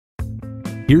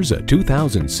Here's a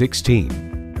 2016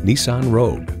 Nissan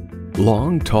Rogue.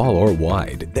 Long, tall, or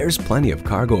wide, there's plenty of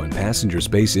cargo and passenger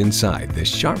space inside this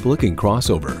sharp-looking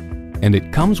crossover. And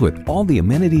it comes with all the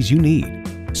amenities you need: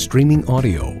 streaming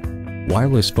audio,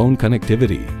 wireless phone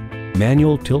connectivity,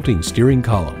 manual tilting steering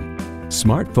column,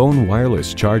 smartphone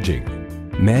wireless charging,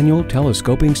 manual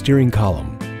telescoping steering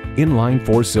column, inline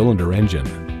 4-cylinder engine,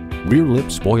 rear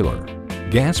lip spoiler,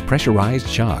 gas pressurized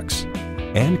shocks,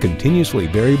 and continuously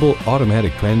variable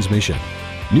automatic transmission.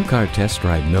 New Car Test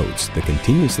Drive notes the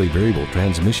continuously variable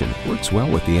transmission works well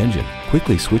with the engine,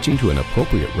 quickly switching to an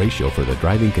appropriate ratio for the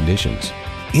driving conditions.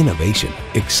 Innovation,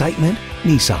 excitement,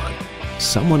 Nissan.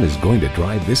 Someone is going to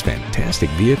drive this fantastic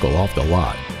vehicle off the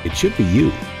lot. It should be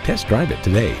you. Test drive it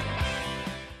today.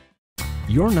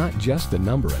 You're not just a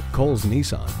number at Cowles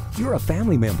Nissan. You're a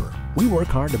family member. We work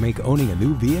hard to make owning a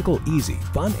new vehicle easy,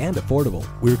 fun, and affordable.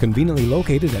 We're conveniently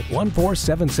located at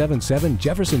 14777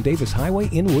 Jefferson Davis Highway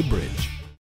in Woodbridge.